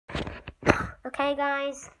Okay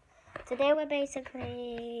guys, today we're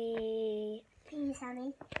basically... Please,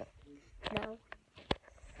 Sammy. No.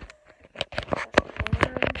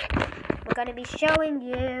 We're going to be showing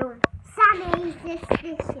you... Sammy's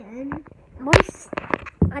suspicion. Moose.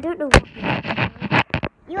 I don't know what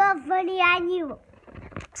you are funny and you...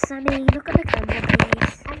 Sammy, look at the camera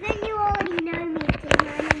please. I think you already know me because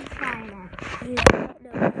my name's Tyler. Yeah,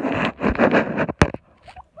 no.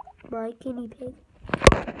 My guinea pig.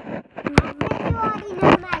 I think you already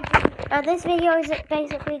know my guinea. And this video is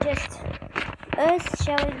basically just us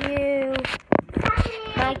showing you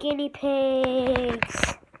my guinea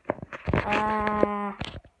pigs. I'm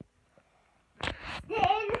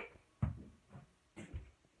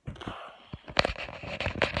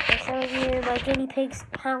showing you my guinea pig's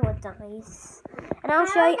paradise, and I'll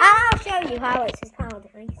show you how it's his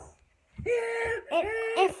paradise.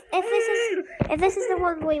 If this is the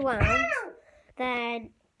one we want, then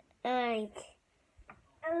it's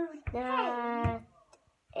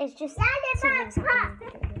just something's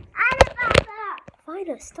happening.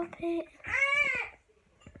 Fine, stop it.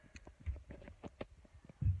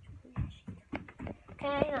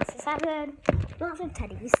 Okay, that's the 7. Lots of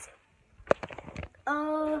teddies.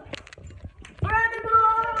 Animal!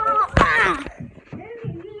 Ah!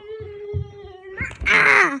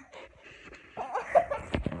 Ah!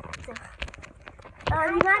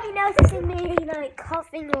 You might be noticing me like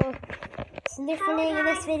coughing or sniffling in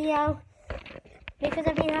this video because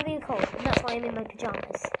I've been having a cold, and that's why I'm in my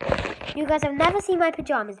pajamas. You guys have never seen my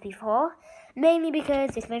pajamas before, mainly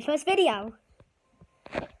because it's my first video.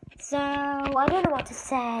 So I don't know what to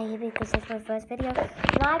say because it's my first video.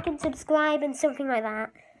 Like and subscribe and something like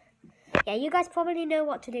that. Yeah, you guys probably know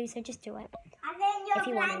what to do, so just do it. I think your if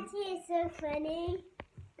you blankie is so funny.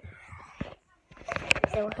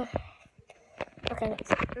 So, okay,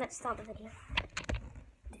 let's start the video.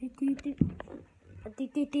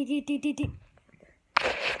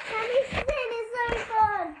 Sammy's spin is so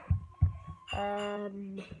fun.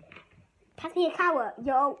 Pass me a carrot,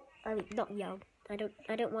 yo. I mean, not yo. I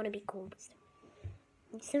don't want to be called.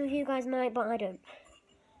 Some of you guys might, but I don't.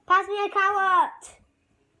 Pass me a carrot.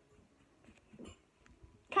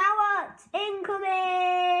 Carrot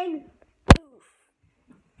incoming. Boof.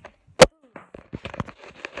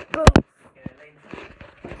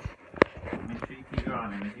 Make sure you keep your eye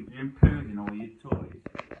on him. You're improving all your toys.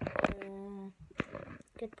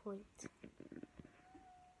 Good point.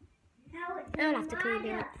 I'll have to clean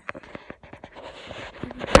it up.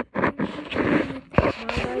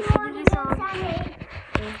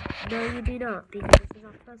 No, you do not, because this is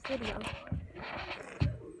our first video.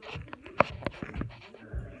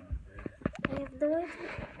 I have no idea.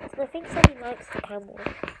 I think somebody likes the camel.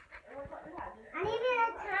 I needed a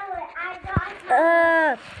towel. I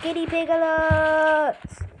got Guinea pig alert!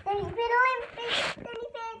 Guinea pig.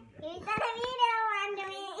 Is that a video I'm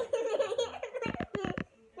doing?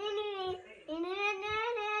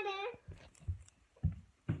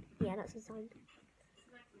 Yeah, that's a sign.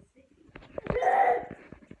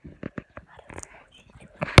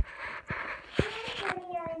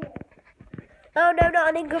 Oh no, not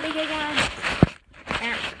an incoming again!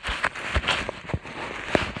 Ah.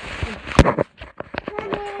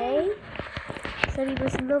 Okay. So we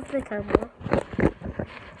must love the camera.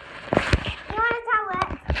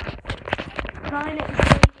 You want a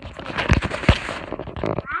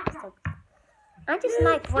towel? I just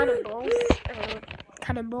like cannonballs.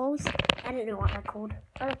 Cannonballs. I don't know what they're called.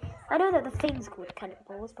 I know that the thing's called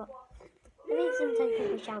cannonballs, but I think sometimes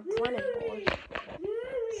people shout cannonball.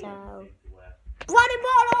 So,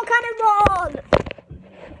 cannonball or cannonball!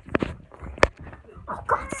 Oh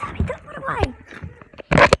God, Sammy, don't run away!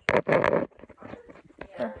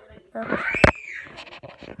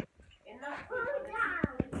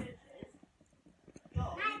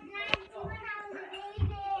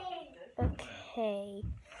 Okay.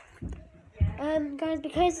 Guys,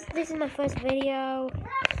 because this is my first video,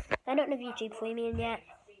 I don't have YouTube Premium yet.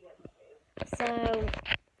 So,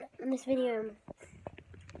 in this video,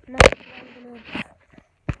 I'm not gonna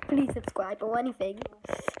please subscribe or anything.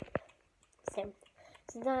 So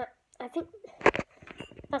that, I think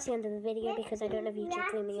that's the end of the video because I don't have YouTube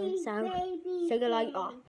Premium. So, see you later.